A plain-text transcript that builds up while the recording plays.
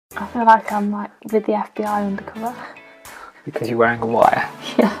I feel like I'm like with the FBI undercover. Because you're wearing a wire.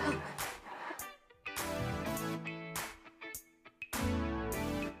 Yeah.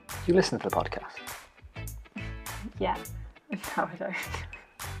 You listen to the podcast. Yeah. No, I don't.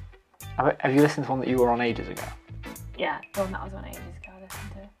 Have you listened to one that you were on ages ago? Yeah, the one that I was on ages ago, I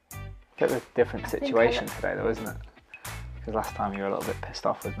listened to. Bit of a different think situation today though, isn't it? Because last time you were a little bit pissed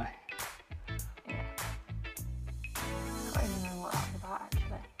off with me. Yeah. I can't even remember what that was about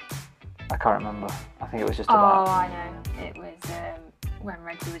actually. I can't remember. I think it was just Oh, about I know. It was when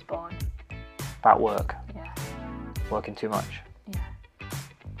Reggie was born. work. Yeah. Working too much. Yeah.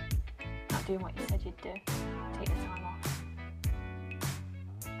 Not doing what you said you'd do. Take the time off.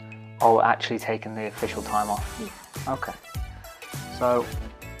 Oh, actually taking the official time off. Yeah. Okay. So,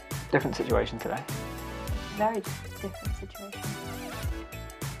 different situation today. Very different situation.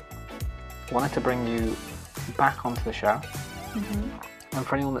 Wanted to bring you back onto the show. Mm-hmm. And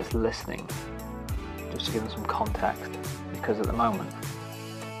for anyone that's listening, just to give them some context, because at the moment,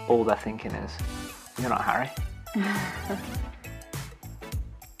 all they're thinking is, you're not Harry. You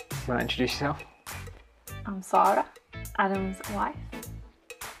want to introduce yourself? I'm Sarah, Adam's wife.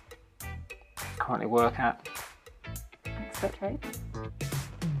 Currently work at? Expert trades.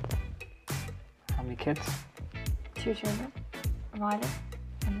 How many kids? 2 children, Riley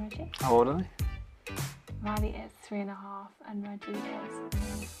and Reggie. How old are they? Riley is 3.5 and Reggie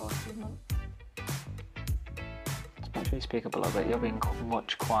is 14 months. Just make sure you speak up a little bit. You're being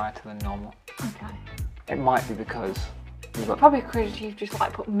much quieter than normal. Okay. It might be because you've got... Probably because you've just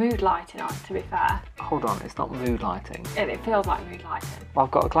like put mood lighting on, to be fair. Hold on, it's not mood lighting. It feels like mood lighting. Well,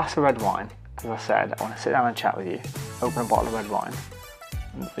 I've got a glass of red wine, because I said I want to sit down and chat with you, open a bottle of red wine.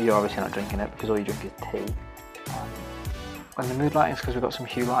 You're obviously not drinking it because all you drink is tea. And the mood lighting is because we've got some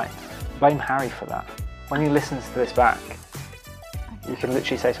Hue lights. Blame Harry for that. When he listens to this back, you can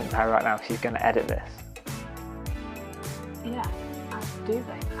literally say something to Harry right now because he's going to edit this. Yeah, I do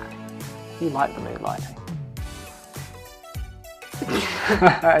blame Harry. You like the mood lighting.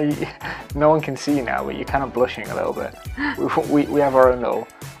 No one can see you now, but you're kind of blushing a little bit. We have our own little...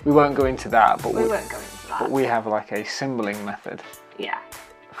 We won't go into that, but we won't go into that. But we have like a symboling method. Yeah.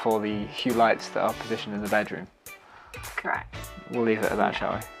 For the Hue lights that are positioned in the bedroom. Correct. We'll leave it at that,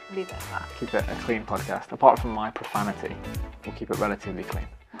 shall we? Leave it at that. Keep it a clean podcast. Apart from my profanity, we'll keep it relatively clean.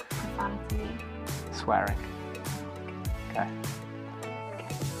 What profanity mean? Swearing. Okay.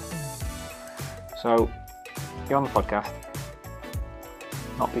 So, you're on the podcast,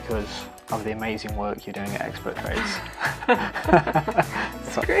 not because of the amazing work you're doing at Expert Trades.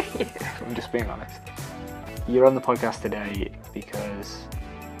 Screw you. I'm just being honest. You're on the podcast today because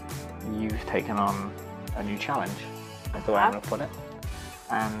you've taken on a new challenge, is the way I'm going to put it.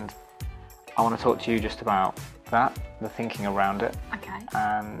 And I want to talk to you just about that, the thinking around it. Okay.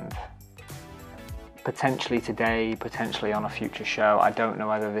 And potentially today, potentially on a future show. I don't know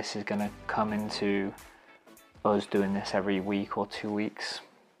whether this is going to come into us doing this every week or 2 weeks,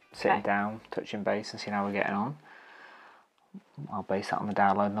 sitting down, touching base and seeing how we're getting on. I'll base that on the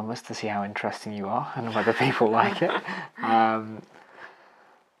download numbers to see how interesting you are and whether people like it.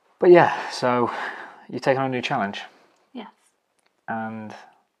 But yeah, so you've taken on a new challenge. Yes. And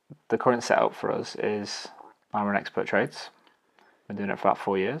the current setup for us is I'm an Expert Trades. Been doing it for about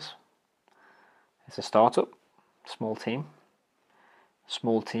 4 years. It's a startup, small team.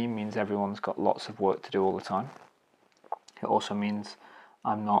 Small team means everyone's got lots of work to do all the time. It also means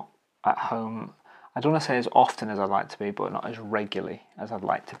I'm not at home, I don't want to say as often as I'd like to be, but not as regularly as I'd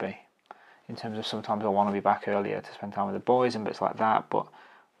like to be. In terms of sometimes I want to be back earlier to spend time with the boys and bits like that, but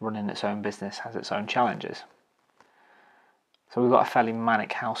running its own business has its own challenges. So we've got a fairly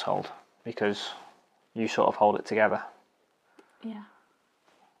manic household because you sort of hold it together. Yeah.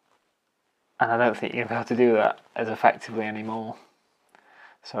 And I don't think you're able to do that as effectively anymore.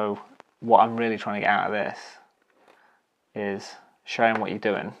 So what I'm really trying to get out of this is sharing what you're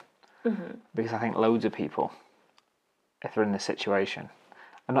doing. Mm-hmm. Because I think loads of people, if they're in this situation,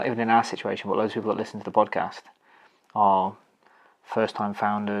 and not even in our situation, but loads of people that listen to the podcast are first-time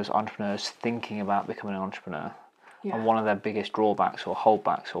founders, entrepreneurs thinking about becoming an entrepreneur. Yeah. And one of their biggest drawbacks or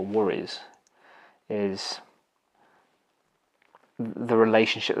holdbacks or worries is the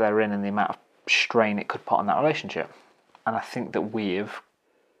relationship they're in and the amount of strain it could put on that relationship. And I think that we've,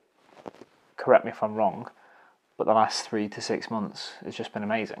 correct me if I'm wrong, but the last 3 to 6 months has just been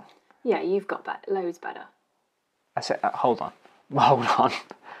amazing. Yeah, you've got loads better. I said, hold on.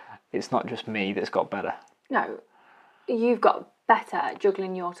 It's not just me that's got better. No, you've got better at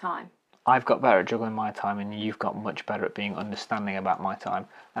juggling your time. I've got better at juggling my time and you've got much better at being understanding about my time.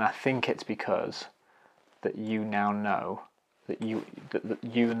 And I think it's because that you now know that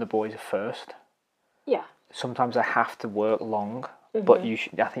you and the boys are first. Yeah. Sometimes I have to work long, but I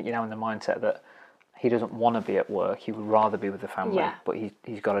think you're now in the mindset that he doesn't want to be at work. He would rather be with the family, Yeah. but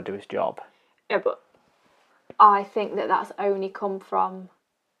he's got to do his job. Yeah, but I think that's only come from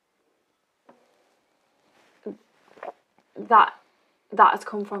that has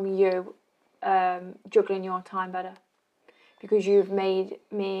come from you juggling your time better, because you've made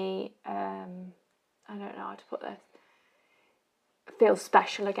me I don't know how to put this, feel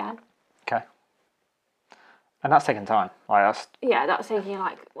special again. Okay. And that's taking time. That's taking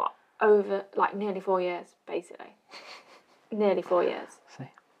over nearly 4 years, basically. Nearly 4 years. See.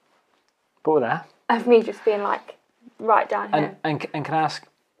 But we're there. Of me just being right down here. And can I ask,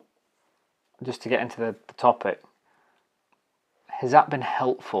 just to get into the topic, has that been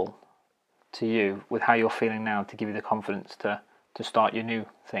helpful to you with how you're feeling now, to give you the confidence to start your new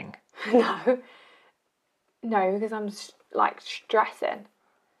thing? No, because I'm stressing.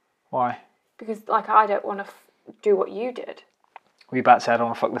 Why? Because I don't want to do what you did. Were you about to say I don't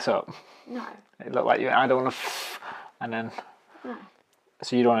want to fuck this up? No. It looked like I don't want to and then... No.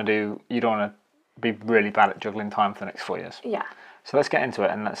 So you don't want to be really bad at juggling time for the next 4 years? Yeah. So let's get into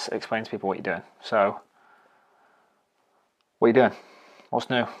it and let's explain to people what you're doing. So, what are you doing? What's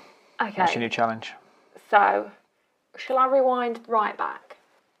new? Okay. What's your new challenge? So, shall I rewind right back?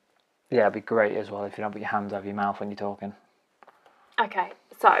 Yeah, it'd be great as well if you don't put your hands over your mouth when you're talking. Okay,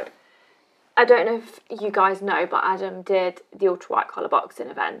 so I don't know if you guys know, but Adam did the ultra white collar boxing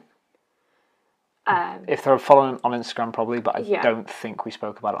event. If they're following on Instagram, probably, but I don't think we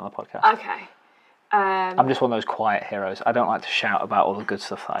spoke about it on the podcast. Okay. I'm just one of those quiet heroes. I don't like to shout about all the good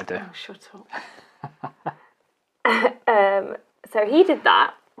stuff that I do. Oh, shut up. So he did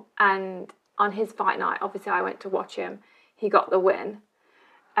that, and on his fight night, obviously I went to watch him. He got the win,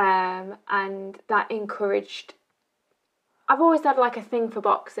 and that encouraged. I've always had a thing for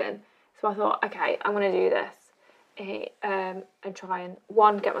boxing, so I thought, okay, I'm going to do this, and try and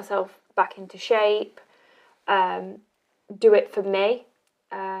get myself back into shape, do it for me,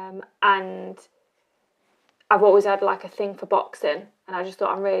 and I've always had a thing for boxing, and I just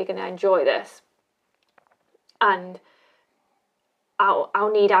thought I'm really going to enjoy this, and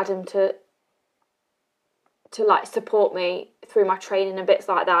I'll need Adam to support me through my training and bits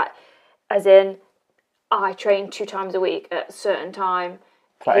like that, as in I train 2 times a week at a certain time.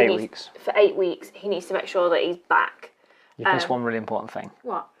 For 8 weeks. For 8 weeks, he needs to make sure that he's back. You missed one really important thing.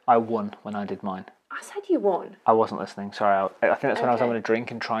 What? I won when I did mine. I said you won. I wasn't listening, sorry. I think that's when I was Okay. having a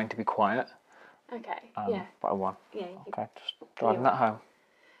drink and trying to be quiet. Okay, But I won. Yeah. Okay, just driving that home.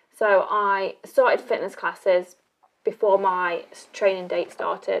 So I started fitness classes before my training date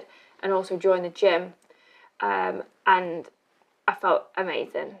started, and also joined the gym, and I felt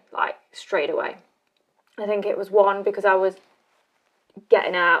amazing, straight away. I think it was one because I was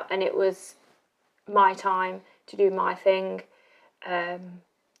getting out and it was my time to do my thing.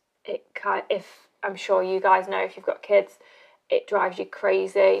 If I'm sure you guys know, if you've got kids, it drives you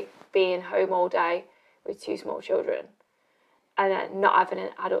crazy being home all day with 2 small children and then not having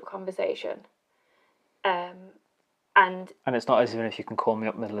an adult conversation. And it's not as even if you can call me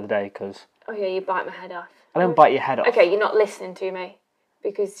up middle of the day, because... Oh yeah, you bite my head off. I don't bite your head off. Okay, you're not listening to me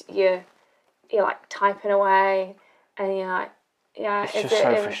because you're typing away and you're yeah. It's just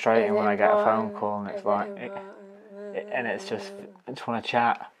so frustrating when I get a phone call and it's and it's just, I just want to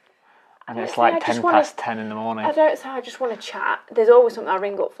chat. And it's 10 past 10 in the morning. I don't say I just want to chat. There's always something I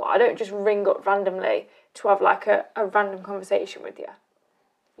ring up for. I don't just ring up randomly to have a random conversation with you.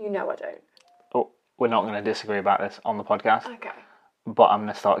 You know I don't. Oh, we're not going to disagree about this on the podcast. Okay. But I'm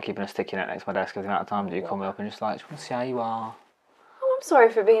going to start keeping a sticky note next to my desk because the amount of times that you call me up and just just want to see how you are. Oh, I'm sorry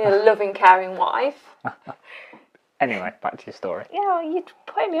for being a loving, caring wife. Anyway, back to your story. Yeah, well, you're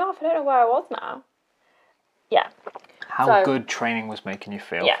putting me off. I don't know where I was now. Yeah. How good training was making you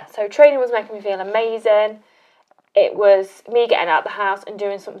feel? Yeah, so training was making me feel amazing. It was me getting out of the house and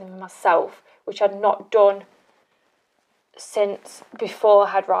doing something for myself, which I'd not done since before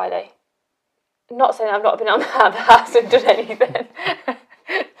I had Riley. Not saying I've not been out of the house and done anything.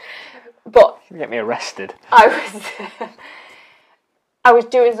 But you get me arrested. I was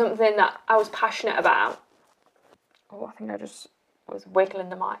doing something that I was passionate about. Oh, I think I was wiggling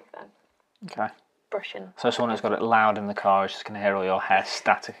the mic then. Okay. Brushing. So someone who's got it loud in the car is just going to hear all your hair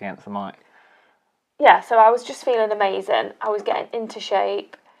static against the mic. Yeah, so I was just feeling amazing. I was getting into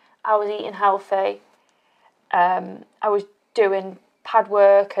shape. I was eating healthy. I was doing pad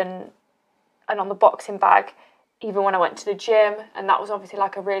work and on the boxing bag, even when I went to the gym, and that was obviously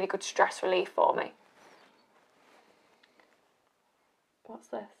a really good stress relief for me. What's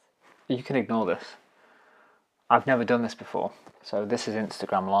this? You can ignore this. I've never done this before. So this is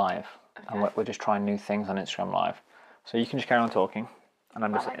Instagram Live. And we're just trying new things on Instagram Live. So you can just carry on talking. And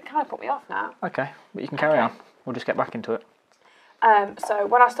I'm Well, just... it kind of put me off now. Okay, but you can carry on. We'll just get back into it. So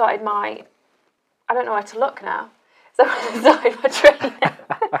when I started my... I don't know where to look now. So when I started my training...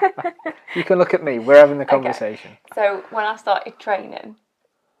 You can look at me. We're having the conversation. So when I started training...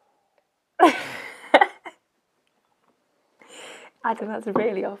 I think that's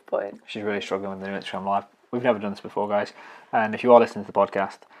really off-putting. She's really struggling with the new Instagram Live. We've never done this before, guys. And if you are listening to the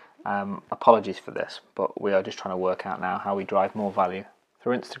podcast, apologies for this, but we are just trying to work out now how we drive more value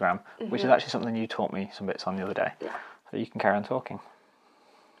through Instagram, which is actually something you taught me some bits on the other day. Yeah. So you can carry on talking.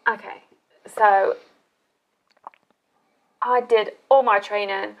 Okay, so I did all my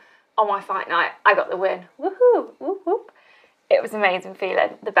training on my fight night. I got the win. Woohoo! Whoop whoop! It was an amazing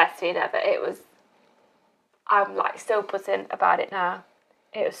feeling, the best feeling ever. It was. I'm like still buzzing about it now.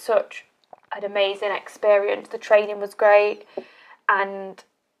 It was such an amazing experience. The training was great, and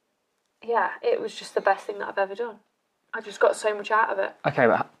yeah, it was just the best thing that I've ever done. I just got so much out of it. Okay,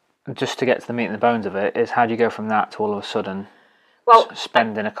 but just to get to the meat and the bones of it, is how do you go from that to all of a sudden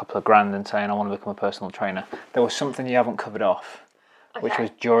spending a couple of grand and saying, I want to become a personal trainer? There was something you haven't covered off, which was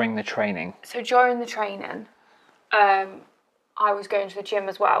during the training. So during the training, I was going to the gym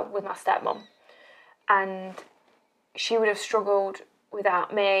as well with my stepmom, and she would have struggled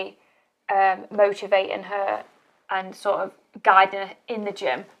without me motivating her and sort of guiding her in the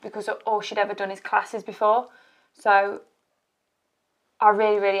gym, because all she'd ever done is classes before. So I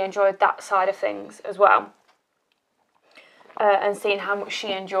really, really enjoyed that side of things as well, and seeing how much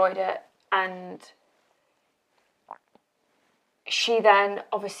she enjoyed it. And she then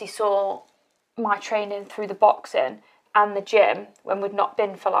obviously saw my training through the boxing and the gym when we'd not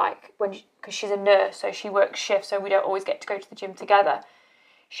been for because she's a nurse, so she works shifts, so we don't always get to go to the gym together.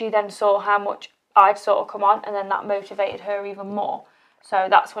 She then saw how much I'd sort of come on, and then that motivated her even more. So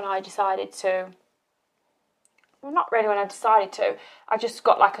that's when I decided to... Well, not really when I decided to. I just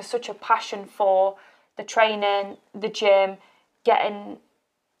got such a passion for the training, the gym, getting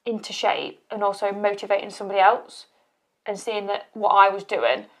into shape, and also motivating somebody else, and seeing that what I was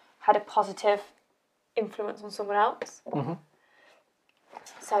doing had a positive influence on someone else. Mm-hmm.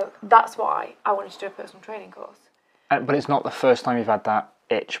 So that's why I wanted to do a personal training course. But it's not the first time you've had that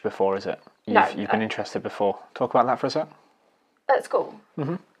itch before, is it? You've been interested before. Talk about that for a sec. At school?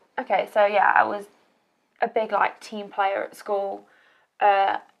 Mm-hmm. Okay, so yeah, I was a big team player at school.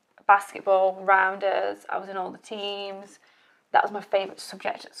 Basketball, rounders, I was in all the teams. That was my favourite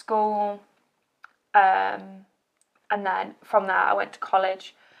subject at school. And then from there I went to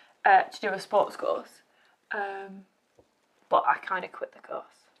college to do a sports course. But I kind of quit the course.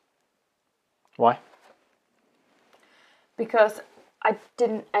 Why? Because I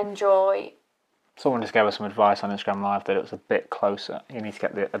didn't enjoy... Someone just gave us some advice on Instagram Live that it was a bit closer. You need to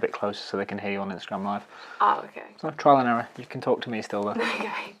get a bit closer so they can hear you on Instagram Live. Oh, okay. It's not trial and error. You can talk to me still, though.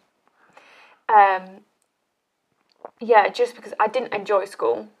 Okay. Yeah, just because I didn't enjoy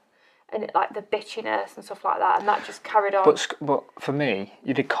school and the bitchiness and stuff like that, and that just carried on. But for me,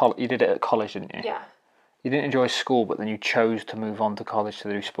 you did it at college, didn't you? Yeah. You didn't enjoy school, but then you chose to move on to college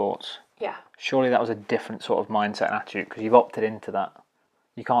to do sports. Yeah. Surely that was a different sort of mindset and attitude, because you've opted into that.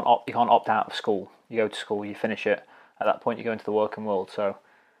 You can't opt out of school. You go to school, you finish it. At that point, you go into the working world. So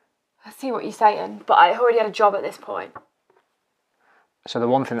I see what you're saying, but I already had a job at this point. So the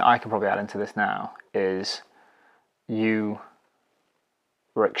one thing that I can probably add into this now is you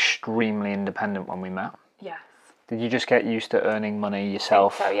were extremely independent when we met. Yes. Did you just get used to earning money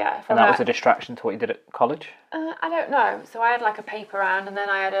yourself? I think so, yeah. And that was a distraction to what you did at college? I don't know. So I had a paper round, and then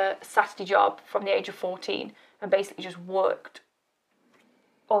I had a Saturday job from the age of 14, and basically just worked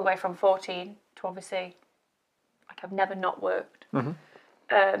all the way from 14 to obviously, I've never not worked.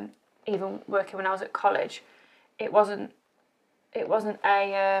 Mm-hmm. Even working when I was at college, it wasn't a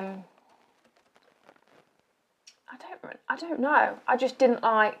I don't know. I just didn't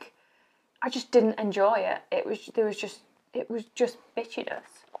enjoy it. It was just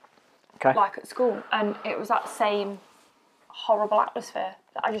bitchiness. Okay. Like at school, and it was that same horrible atmosphere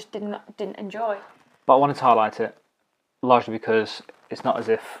that I just didn't enjoy. But I wanted to highlight it largely because it's not as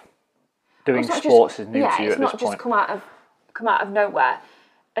if doing sports is new to you at this point. Yeah, it's not just come out of nowhere,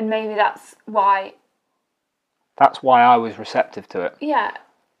 and maybe that's why. That's why I was receptive to it. Yeah.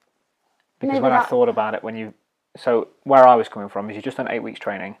 Because when I thought about it, so where I was coming from is you just done 8 weeks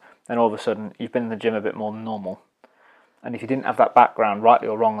training, then all of a sudden you've been in the gym a bit more than normal. And if you didn't have that background, rightly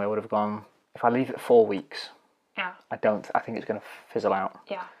or wrongly, I would have gone, if I leave it 4 weeks, yeah, I think it's going to fizzle out.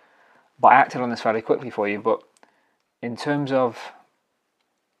 Yeah. But I acted on this fairly quickly for you, but in terms of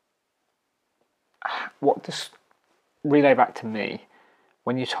relay back to me,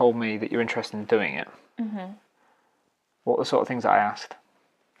 when you told me that you're interested in doing it, what were the sort of things that I asked?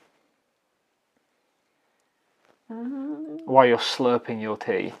 While you're slurping your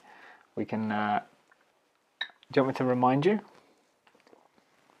tea, we can... do you want me to remind you?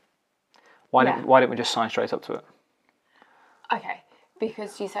 Why didn't we just sign straight up to it? Okay,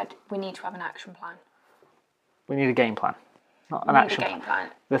 because you said we need to have an action plan. We need a game plan, not an We need action a game plan.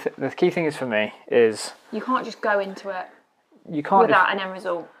 The key thing is for me is... You can't just go into it You can't... without an end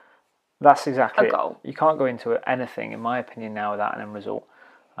result. That's exactly A goal. You can't go into anything, in my opinion, now without an end result.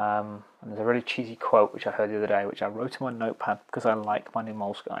 And there's a really cheesy quote which I heard the other day, which I wrote in my notepad because I like my new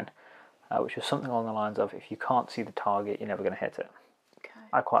Moleskine, which was something along the lines of, if you can't see the target, you're never going to hit it. Okay.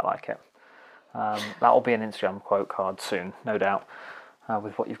 I quite like it. That will be an Instagram quote card soon, no doubt,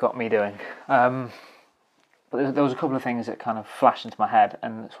 with what you've got me doing. But there was a couple of things that kind of flashed into my head,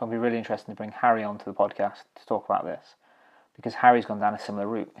 and it's going to be really interesting to bring Harry onto the podcast to talk about this, because Harry's gone down a similar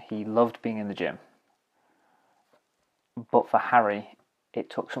route. He loved being in the gym, but for Harry, it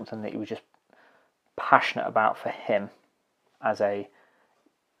took something that he was just passionate about for him.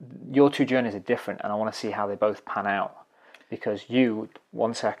 Your two journeys are different, and I want to see how they both pan out. Because you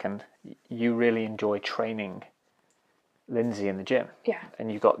really enjoy training Lindsay in the gym. Yeah. And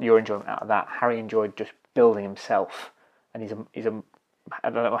you got your enjoyment out of that. Harry enjoyed just building himself. And he's a I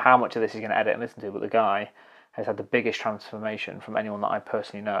don't know how much of this he's going to edit and listen to, but the guy has had the biggest transformation from anyone that I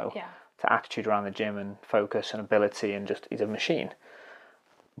personally know to attitude around the gym and focus and ability, and just, he's a machine.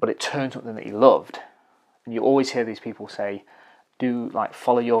 But it turned something that he loved. And you always hear these people say,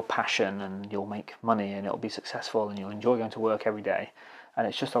 follow your passion and you'll make money and it'll be successful and you'll enjoy going to work every day. And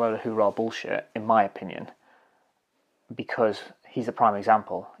it's just a load of hoorah bullshit, in my opinion, because he's a prime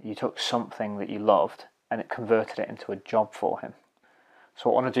example. You took something that you loved and it converted it into a job for him. So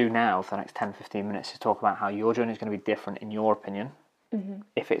what I want to do now for the next 10-15 minutes is talk about how your journey is going to be different in your opinion,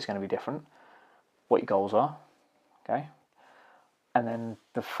 if it's going to be different, what your goals are, okay? And then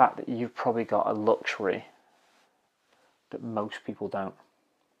the fact that you've probably got a luxury that most people don't.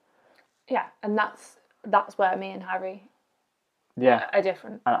 Yeah, and that's where me and Harry are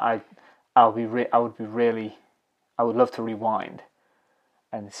different. And I would love to rewind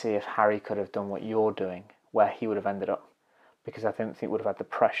and see if Harry could have done what you're doing, where he would have ended up, because I think he would have had the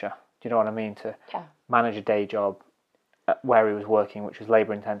pressure. Do you know what I mean? To manage a day job where he was working, which was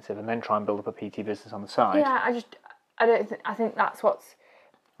labour intensive, and then try and build up a PT business on the side. Yeah, I think that's what's...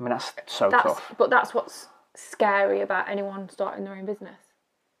 I mean, that's tough. But that's what's scary about anyone starting their own business.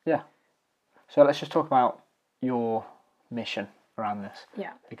 Yeah. So let's just talk about your mission around this.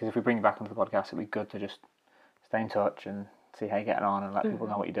 Yeah. Because if we bring you back onto the podcast, it'd be good to just stay in touch and see how you're getting on and let people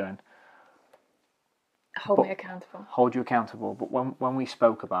know what you're doing. Hold me accountable. Hold you accountable. But when we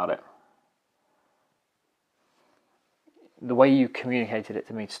spoke about it, the way you communicated it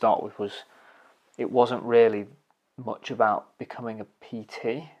to me to start with was, it wasn't really much about becoming a PT.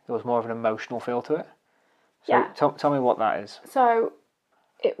 There was more of an emotional feel to it. So tell me what that is. So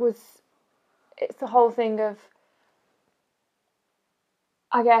it's the whole thing of,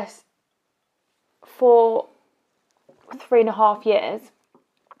 I guess, for 3.5 years,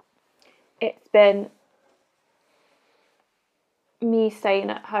 it's been me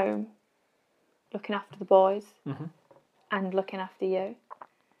staying at home, looking after the boys, and looking after you.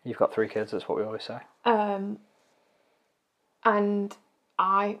 You've got 3 kids, that's what we always say. And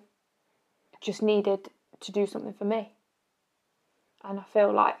I just needed to do something for me. And I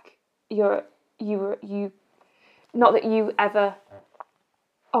feel like you not that you ever,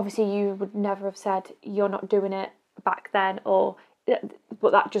 obviously you would never have said you're not doing it back then,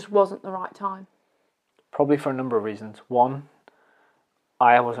 but that just wasn't the right time. Probably for a number of reasons. One,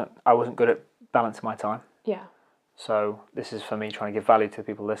 I wasn't good at balancing my time. Yeah. So this is for me trying to give value to the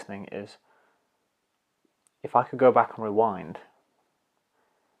people listening, is if I could go back and rewind,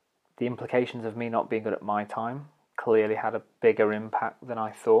 the implications of me not being good at my time clearly had a bigger impact than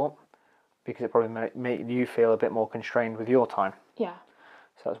I thought, because it probably made you feel a bit more constrained with your time. Yeah.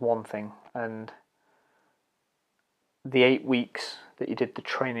 So that's one thing. And the 8 weeks that you did the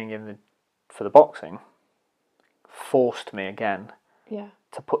training for the boxing forced me again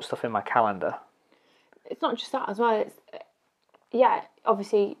to put stuff in my calendar. It's not just that as well. It's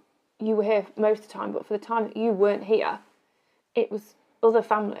obviously you were here most of the time, but for the time that you weren't here, it was other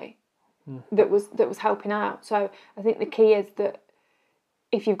family that was helping out. So I think the key is that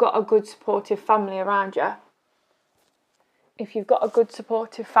if you've got a good supportive family around you,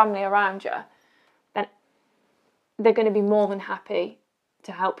 then they're going to be more than happy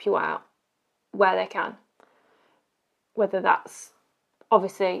to help you out where they can. Whether that's,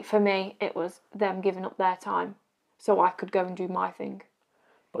 obviously for me, it was them giving up their time so I could go and do my thing.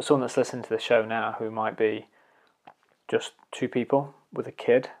 But someone that's listening to the show now who might be just two people with a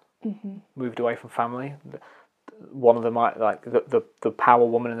kid, moved away from family. One of them might, like the power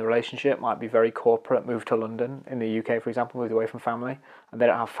woman in the relationship, might be very corporate, moved to London in the UK, for example, moved away from family, and they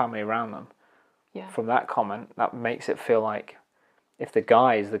don't have family around them. Yeah. From that comment, that makes it feel like if the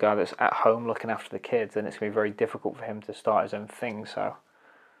guy is the guy that's at home looking after the kids, then it's going to be very difficult for him to start his own thing. So,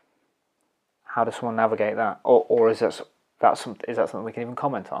 how does someone navigate that? Or is that something we can even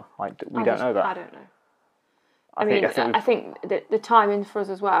comment on? Like, we don't know that. I don't know. I think the timing for us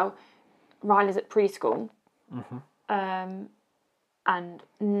as well. Riley's at preschool, and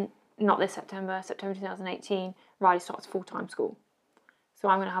not this September 2018. Riley starts full-time school, so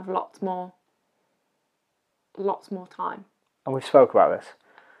I'm going to have lots more time. And we've spoke about this.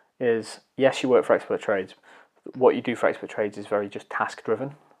 Is yes, you work for Expert Trades. What you do for Expert Trades is very just task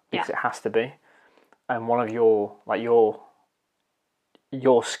driven because it has to be. And one of your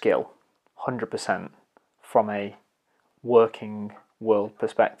skill, 100%, from a working world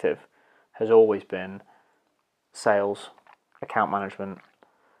perspective, has always been sales, account management,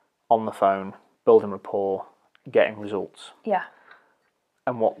 on the phone, building rapport, getting results. Yeah.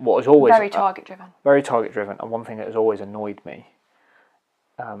 And what has always... Very target driven. Very target driven. And one thing that has always annoyed me,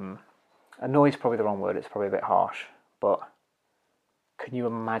 annoyed is probably the wrong word, it's probably a bit harsh, but can you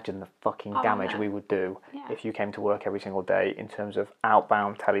imagine the fucking damage we would do if you came to work every single day in terms of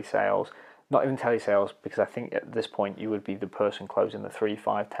outbound telesales? Not even telesales, because I think at this point you would be the person closing the 3,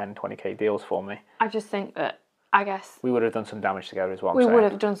 5, 10, 20k deals for me. I just think that, I guess... We would have done some damage together as well. We would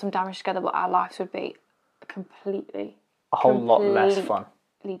have done some damage together, but our lives would be completely... A whole lot less fun.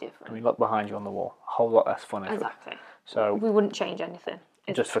 Different. I mean, look behind you on the wall. A whole lot less fun. Exactly. So we wouldn't change anything.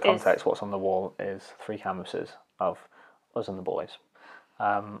 Just for context, what's on the wall is 3 canvases of us and the boys.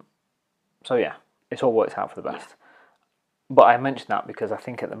 So yeah, it's all worked out for the best. Yeah. But I mentioned that because I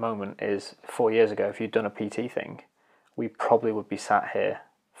think at the moment is 4 years ago, if you'd done a PT thing, we probably would be sat here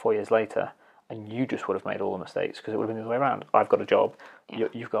 4 years later and you just would have made all the mistakes because it would have been the other way around. I've got a job,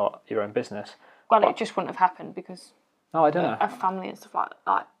 you've got your own business. Well, it just wouldn't have happened because... No, I don't know. Of family and stuff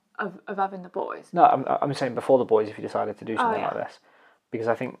like of having the boys. No, I'm saying before the boys if you decided to do something like this. Because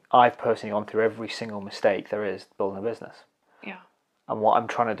I think I've personally gone through every single mistake there is building a business. Yeah. And what I'm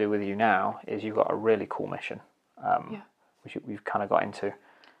trying to do with you now is you've got a really cool mission, which we've kind of got into.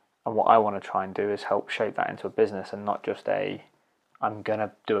 And what I want to try and do is help shape that into a business and not just I'm going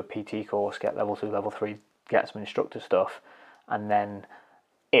to do a PT course, get level 2, level 3, get some instructor stuff, and then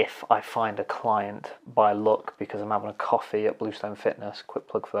if I find a client by luck because I'm having a coffee at Bluestone Fitness, quick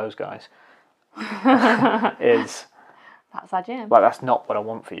plug for those guys, is... That's our gym. Like, that's not what I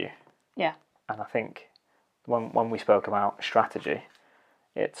want for you. Yeah. And I think when we spoke about strategy,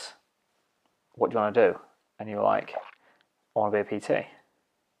 it's, what do you want to do? And you were like, I want to be a PT.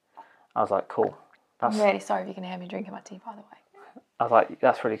 I was like, cool. I'm really sorry if you can hear me drinking my tea, by the way. I was like,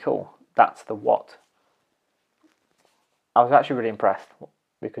 that's really cool. That's the what. I was actually really impressed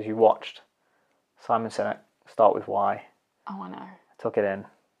because you watched Simon Sinek start with why. Oh, I know. Took it in.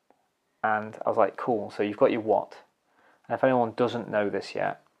 And I was like, cool. So you've got your what. And if anyone doesn't know this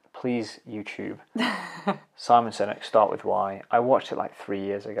yet, please YouTube Simon Sinek, Start With Why. I watched it like 3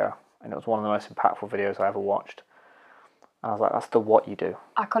 years ago, and it was one of the most impactful videos I ever watched. And I was like, that's the what you do.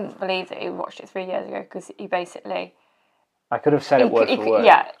 I couldn't believe that he watched it 3 years ago because he basically... I could have said it word for word.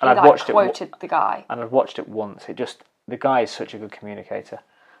 Yeah, and I'd watched quoted the guy. And I'd watched it once. The guy is such a good communicator.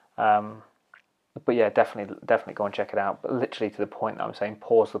 But yeah, definitely go and check it out. But literally to the point that I'm saying,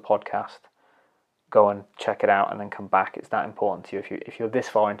 pause the podcast, go and check it out, and then come back. It's that important to you if you're this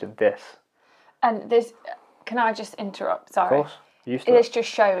far into this. And this, can I just interrupt? Sorry. Of course. This just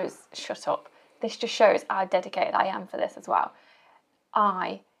shows. Shut up. This just shows how dedicated I am for this as well.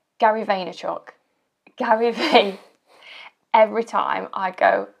 Gary Vaynerchuk, Gary V. Every time I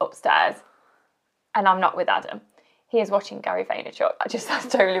go upstairs, and I'm not with Adam, he is watching Gary Vaynerchuk. That's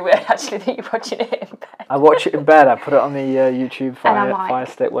totally weird, actually, that you're watching it in bed. I watch it in bed. I put it on the YouTube Fire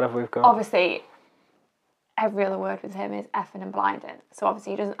Stick, whatever we've got. Obviously, every other word with him is effing and blinding. So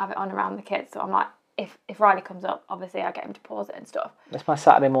obviously he doesn't have it on around the kids. So I'm like, if Riley comes up, obviously I get him to pause it and stuff. It's my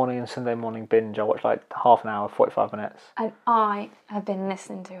Saturday morning and Sunday morning binge. I watch like half an hour, 45 minutes. And I have been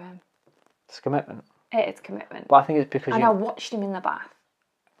listening to him. It's a commitment. It is commitment. But I think it's because I watched him in the bath.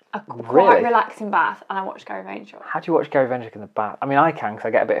 A quite really? Relaxing bath, and I watched Gary Vaynerchuk. How do you watch Gary Vaynerchuk in the bath? I mean, I can because I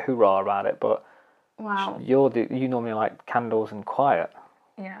get a bit hoorah about it, but wow, you normally like candles and quiet.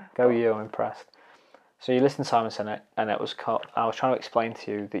 Yeah. Go you, I'm impressed. So you listen to Simon Sinek, and I was trying to explain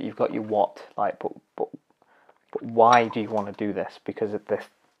to you that you've got your what, like, but why do you want to do this? Because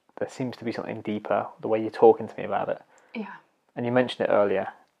there seems to be something deeper, the way you're talking to me about it. Yeah. And you mentioned it earlier,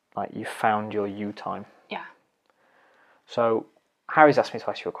 like you found your you time. Yeah. So Harry's asked me to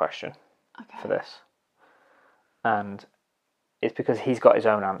ask you a question for Okay. this. And it's because he's got his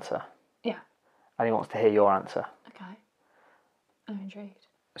own answer. Yeah. And he wants to hear your answer. Okay. I'm intrigued.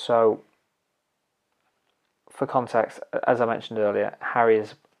 So, for context, as I mentioned earlier, Harry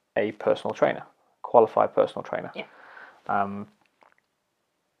is a personal trainer, qualified personal trainer. Yeah.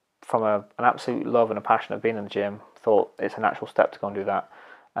 From an absolute love and a passion of being in the gym, thought it's a natural step to go and do that.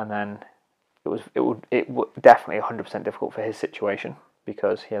 And then it would definitely 100% difficult for his situation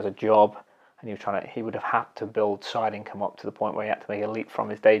because he has a job and he would have had to build side income up to the point where he had to make a leap from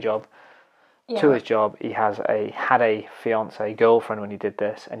his day job to his job. He had a fiance, girlfriend when he did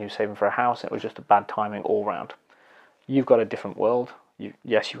this, and he was saving for a house. And it was just a bad timing all round. You've got a different world. You've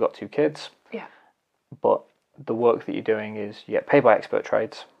got 2 kids. Yeah. But the work that you're doing is you get paid by expert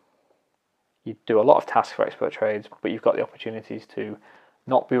trades. You do a lot of tasks for expert trades, but you've got the opportunities to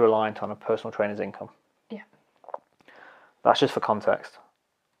not be reliant on a personal trainer's income. Yeah. That's just for context.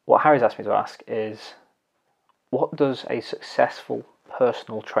 What Harry's asked me to ask is, what does a successful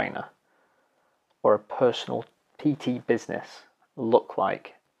personal trainer or a personal PT business look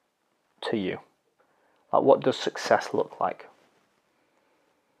like to you? Like, what does success look like?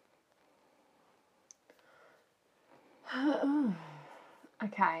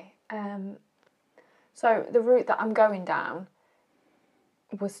 Okay. So the route that I'm going down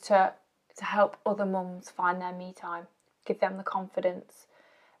was to help other mums find their me time, give them the confidence,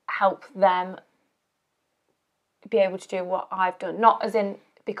 help them be able to do what I've done. Not as in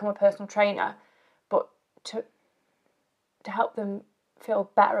become a personal trainer, but to help them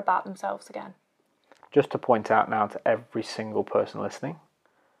feel better about themselves again. Just to point out now to every single person listening,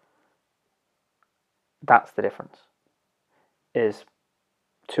 that's the difference. Is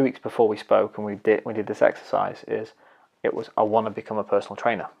 2 weeks before we spoke and we did this exercise, it was I want to become a personal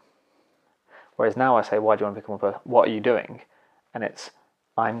trainer. Whereas now I say, why do you want to become a personal? What are you doing? And it's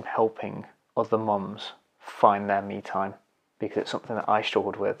I'm helping other mums find their me time because it's something that I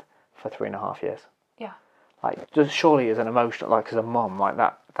struggled with for 3.5 years. Yeah. Like, just surely as an emotional, like as a mum, like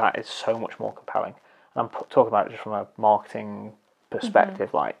that is so much more compelling. And I'm talking about it just from a marketing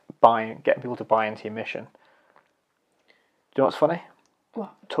perspective, like getting people to buy into your mission. Do you know what's funny?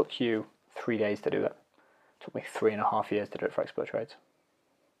 What? It took you 3 days to do that. It took me 3.5 years to do it for expert trades.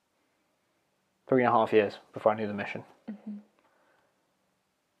 3.5 years before I knew the mission. Mm-hmm.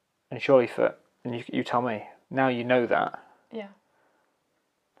 And surely and you tell me, now you know that. Yeah.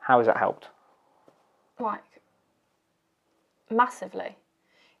 How has that helped? Like, massively.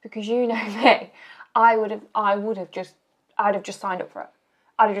 Because you know me, I'd have just signed up for it.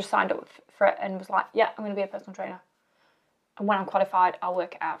 I'd have just signed up for it and was like, yeah, I'm going to be a personal trainer. And when I'm qualified, I'll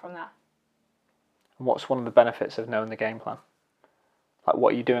work it out from there. And what's one of the benefits of knowing the game plan? Like,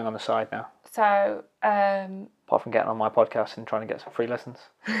 what are you doing on the side now? So, apart from getting on my podcast and trying to get some free lessons,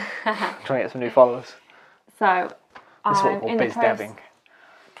 trying to get some new followers. So, this is what we I'm call in biz debbing.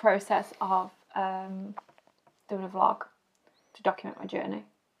 Process of doing a vlog to document my journey.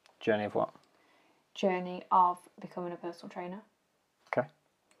 Journey of what? Journey of becoming a personal trainer. Okay.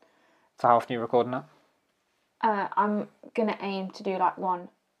 So how often are you recording that? I'm gonna aim to do like one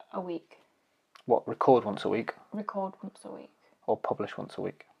a week. What, record once a week? Record once a week. Or publish once a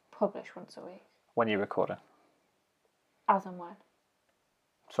week? Publish once a week. When are you recording? As and when.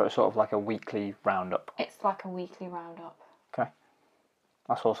 So it's sort of like a weekly roundup. It's like a weekly roundup. Okay.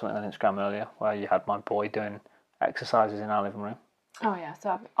 I saw something on Instagram earlier where you had my boy doing exercises in our living room. Oh yeah,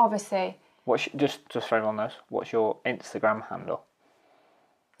 so obviously... Just for everyone knows, what's your Instagram handle?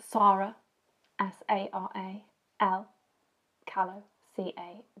 Sarah, SARAL, Callow, CALLOW.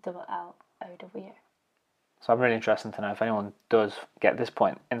 So I'm really interested to know if anyone does get this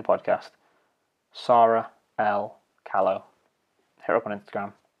point in the podcast. Sarah L. Callow. Hit her up on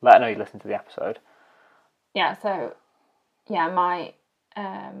Instagram. Let her know you listened to the episode. Yeah, so yeah, my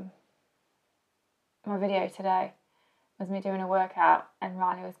video today was me doing a workout and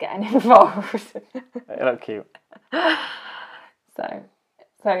Riley was getting involved. It looked cute.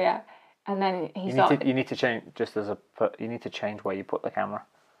 So yeah, and then you need to change you need to change where you put the camera.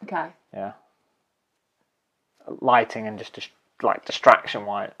 Okay. Yeah. Lighting and just like distraction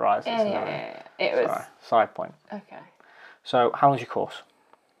wise. Yeah. It was. Sorry, side point. Okay. So how long's your course?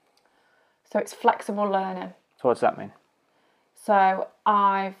 So it's flexible learning. So what does that mean? So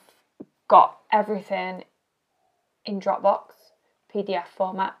I've got everything in Dropbox, PDF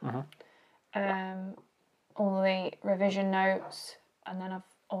format. Mm-hmm. All the revision notes, and then I've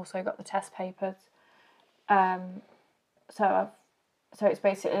also got the test papers. So So it's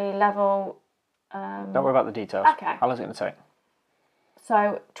basically level. Don't worry about the details. Okay. How long is it going to take?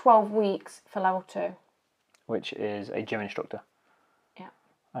 So 12 weeks for level 2. Which is a gym instructor. Yeah.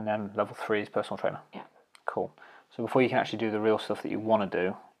 And then level 3 is personal trainer. Yeah. Cool. So before you can actually do the real stuff that you want to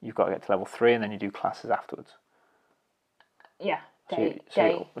do, you've got to get to level 3 and then you do classes afterwards. Yeah. So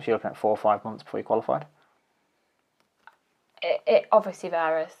you're looking at 4 or 5 months before you qualified? It obviously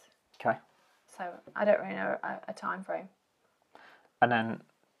varies. Okay. So I don't really know a time frame. And then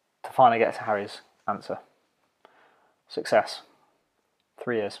to finally get to Harry's answer. Success.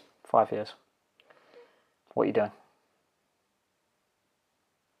 3 years, 5 years. What are you doing?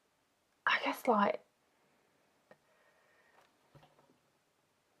 I guess like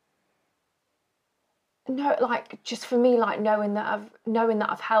no, like just for me, like knowing that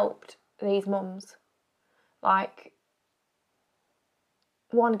I've helped these mums, like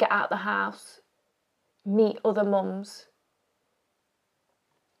one, get out of the house, meet other mums,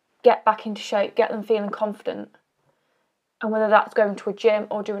 get back into shape, get them feeling confident, and whether that's going to a gym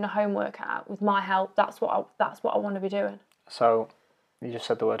or doing a home workout with my help, that's what I want to be doing. So you just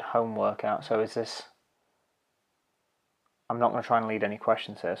said the word home workout. So is this? I'm not going to try and lead any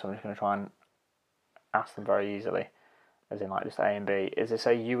questions here, so I'm just going to try and ask them very easily, as in like just A and B. Is this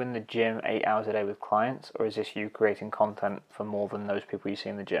you in the gym 8 hours a day with clients, or is this you creating content for more than those people you see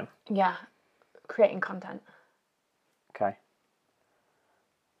in the gym? Yeah, creating content. Okay.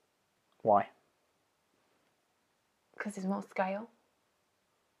 Why? Because there's more scale.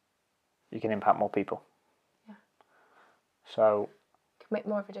 You can impact more people. Yeah. So. Can make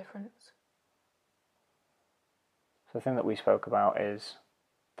more of a difference. So the thing that we spoke about is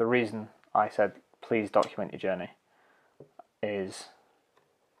the reason I said please document your journey is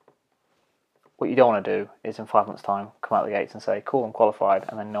what you don't want to do is in 5 months' time come out the gates and say, cool, I'm qualified,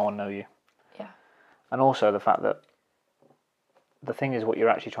 and then no one know you. Yeah. And also the fact that the thing is what you're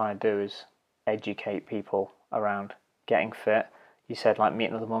actually trying to do is educate people around getting fit. You said like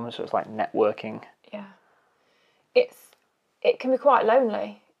meeting other mums, so it's like networking. Yeah. It can be quite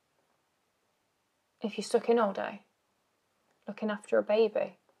lonely if you're stuck in all day looking after a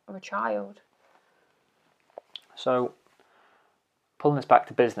baby or a child. So pulling this back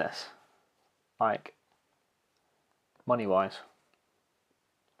to business, like money wise,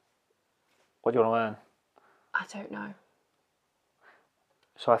 what do you want to earn? I don't know.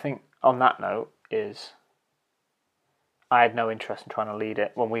 So I think on that note is I had no interest in trying to lead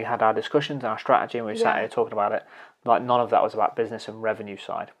it. When we had our discussions and our strategy and we sat here talking about it, like none of that was about business and revenue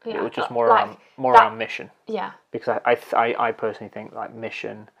side. Yeah. It was just more around mission. Yeah. Because I personally think like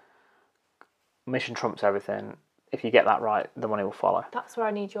mission trumps everything. If you get that right, the money will follow. That's where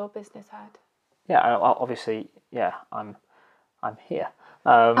I need your business head. Yeah, obviously, yeah, I'm here.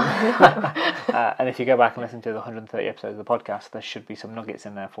 And if you go back and listen to the 130 episodes of the podcast, there should be some nuggets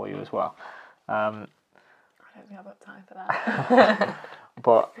in there for you as well. I don't think I've got time for that.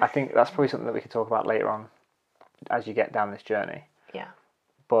 But I think that's probably something that we could talk about later on as you get down this journey. Yeah.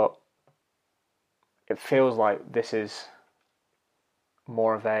 But it feels like this is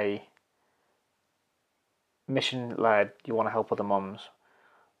more of a mission-led, you want to help other mums.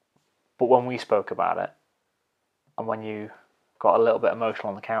 But when we spoke about it, and when you got a little bit emotional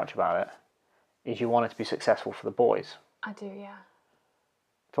on the couch about it, is you wanted to be successful for the boys. I do, yeah.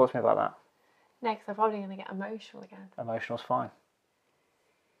 Talk to me about that. Next, I'm probably going to get emotional again. Emotional's fine.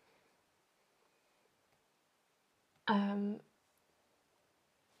 I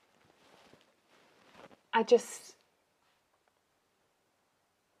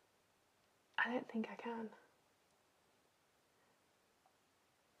don't think I can.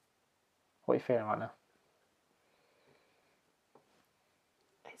 What are you feeling right now?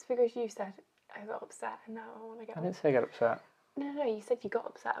 It's because you said I got upset and now I want to get... I didn't say get upset. No, you said you got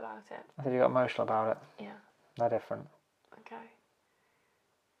upset about it. I said you got emotional about it. Yeah. They're different. Okay.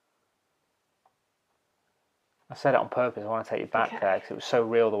 I said it on purpose. I want to take you back there because it was so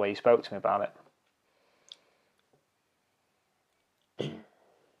real the way you spoke to me about it.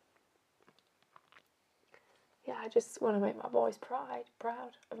 Yeah, I just want to make my boys proud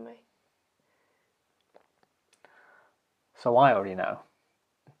of me. So I already know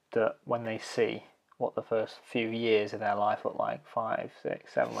that when they see what the first few years of their life look like, 5,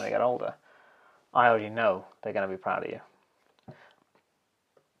 6, 7, when they get older, I already know they're going to be proud of you.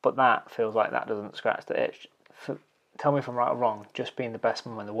 But that feels like that doesn't scratch the itch. Tell me if I'm right or wrong, just being the best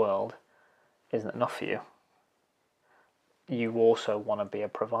mum in the world isn't enough for you. You also want to be a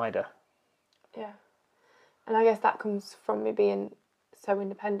provider. Yeah. And I guess that comes from me being so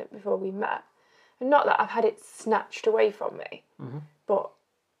independent before we met. And not that I've had it snatched away from me, but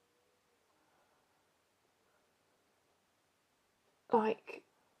like,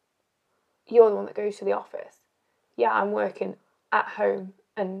 you're the one that goes to the office. Yeah, I'm working at home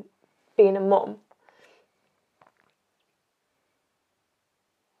and being a mum.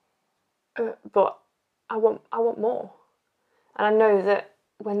 But I want more. And I know that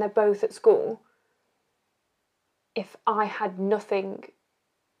when they're both at school, if I had nothing,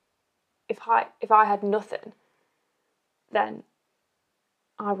 if I had nothing, then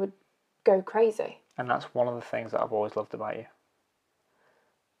I would go crazy. And that's one of the things that I've always loved about you.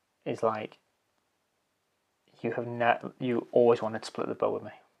 Is like, you always wanted to split the bill with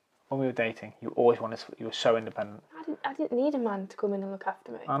me. When we were dating, you always wanted to, you were so independent. I didn't need a man to come in and look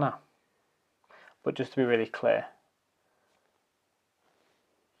after me. I know. But just to be really clear,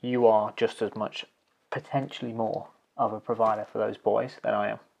 you are just as much, potentially more, of a provider for those boys than I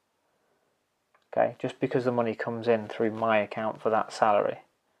am. Okay? Just because the money comes in through my account for that salary,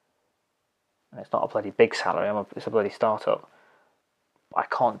 and it's not a bloody big salary, it's a bloody startup, I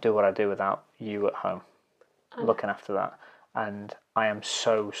can't do what I do without you at home looking after that. And I am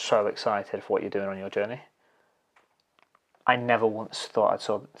so, so excited for what you're doing on your journey. I never once thought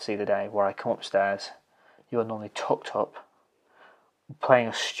I'd see the day where I come upstairs, you're normally tucked up, playing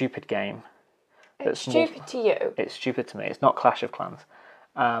a stupid game. It's stupid to you. It's stupid to me. It's not Clash of Clans.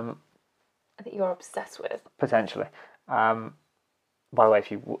 I think you're obsessed with. Potentially. By the way,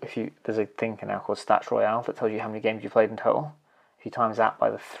 if you there's a thing now called Stats Royale that tells you how many games you played in total. If you times that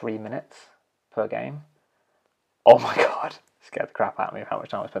by the 3 minutes per game, oh my god, it scared the crap out of me of how much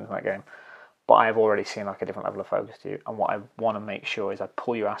time I spent in that game. But I've already seen like a different level of focus to you, and what I want to make sure is I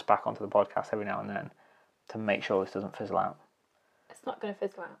pull your ass back onto the podcast every now and then to make sure this doesn't fizzle out. It's not going to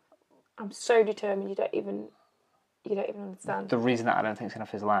fizzle out. I'm so determined you don't even understand. The reason that I don't think it's going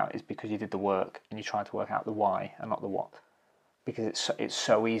to fizzle out is because you did the work and you tried to work out the why and not the what. Because it's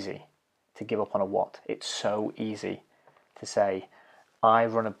so easy to give up on a what. It's so easy to say, I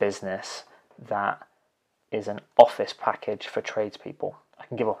run a business that is an office package for tradespeople. I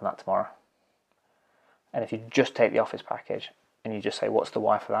can give up on that tomorrow. And if you just take the office package and you just say, what's the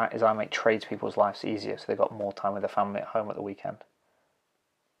why for that? Is I make tradespeople's lives easier so they've got more time with their family at home at the weekend.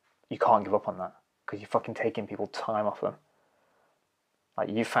 You can't give up on that because you're fucking taking people time off them. Like,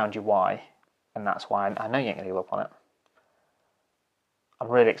 you found your why, and that's why I know you ain't going to give up on it. I'm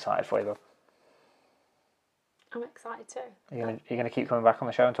really excited for you, though. I'm excited too. You're gonna keep coming back on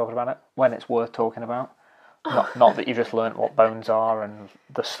the show and talking about it when it's worth talking about. Not that you've just learnt what bones are and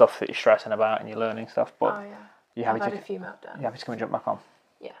the stuff that you're stressing about and you're learning stuff, but I've had a few meltdowns. You happy to come and jump back on?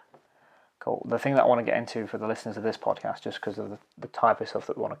 Yeah. Cool. The thing that I want to get into for the listeners of this podcast, just because of the type of stuff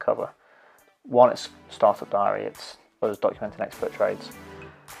that we want to cover, one, it's Startup Diary. It's us documenting expert trades.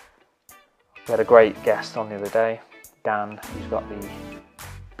 We had a great guest on the other day, Dan, who's got the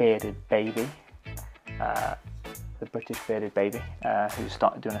bearded baby. The British bearded baby, who's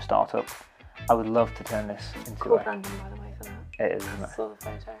doing a startup. I would love to turn this into cool branding, by the way, for that. It is, isn't it? I saw the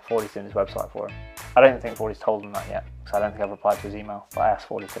photo. 40's doing his website for him. I don't think 40's told him that yet, because I don't think I've replied to his email, but I asked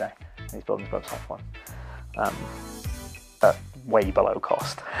 40 today, and he's building his website for him. At way below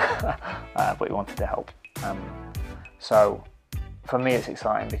cost, but he wanted to help. So for me it's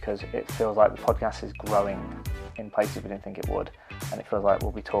exciting because it feels like the podcast is growing in places we didn't think it would, and it feels like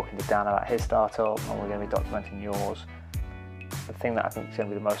we'll be talking to Dan about his startup and we're going to be documenting yours. The thing that I think is going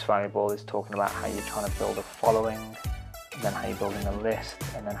to be the most valuable is talking about how you're trying to build a following, and then how you're building a list,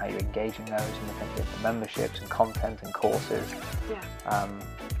 and then how you're engaging those, and you're thinking of memberships and content and courses. Yeah.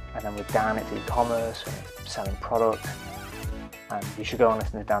 And then with Dan it's e-commerce and it's selling product, and you should go and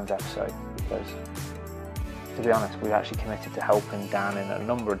listen to Dan's episode because, to be honest, we've actually committed to helping Dan in a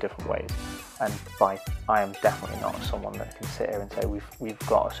number of different ways. And I am definitely not someone that can sit here and say we've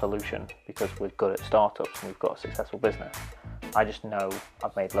got a solution because we're good at startups and we've got a successful business. I just know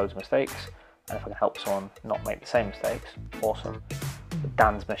I've made loads of mistakes, and if I can help someone not make the same mistakes, awesome. But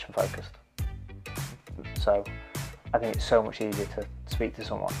Dan's mission focused. So I think it's so much easier to speak to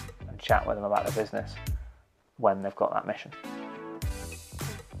someone and chat with them about their business when they've got that mission.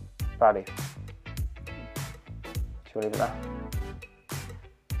 Proud of you. Should we leave it there?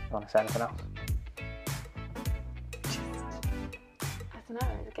 You want to say anything else? I don't know,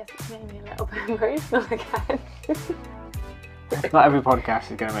 I guess it's made me a little bit emotional again. Not every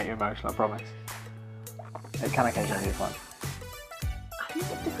podcast is going to make you emotional, I promise. It can occasionally be fun. I think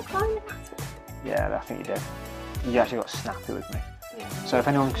it took a time. Yeah, I think you did. You actually got snappy with me. Yeah, so if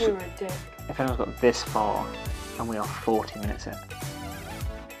anyone's got this far and we are 40 minutes in.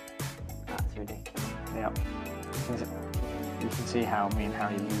 That's ridiculous. Yeah. You can see how me and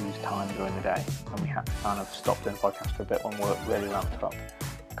Harry use time during the day, and we had to kind of stop doing the podcast for a bit when work really ramped up.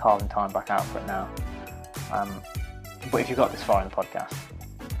 Carving time back out for it now. But if you got this far in the podcast,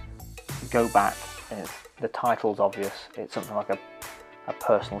 go back. The title's obvious. It's something like a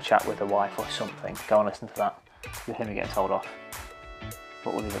personal chat with a wife or something. Go and listen to that. You'll hear me getting told off.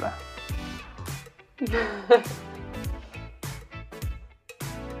 But we'll leave it there.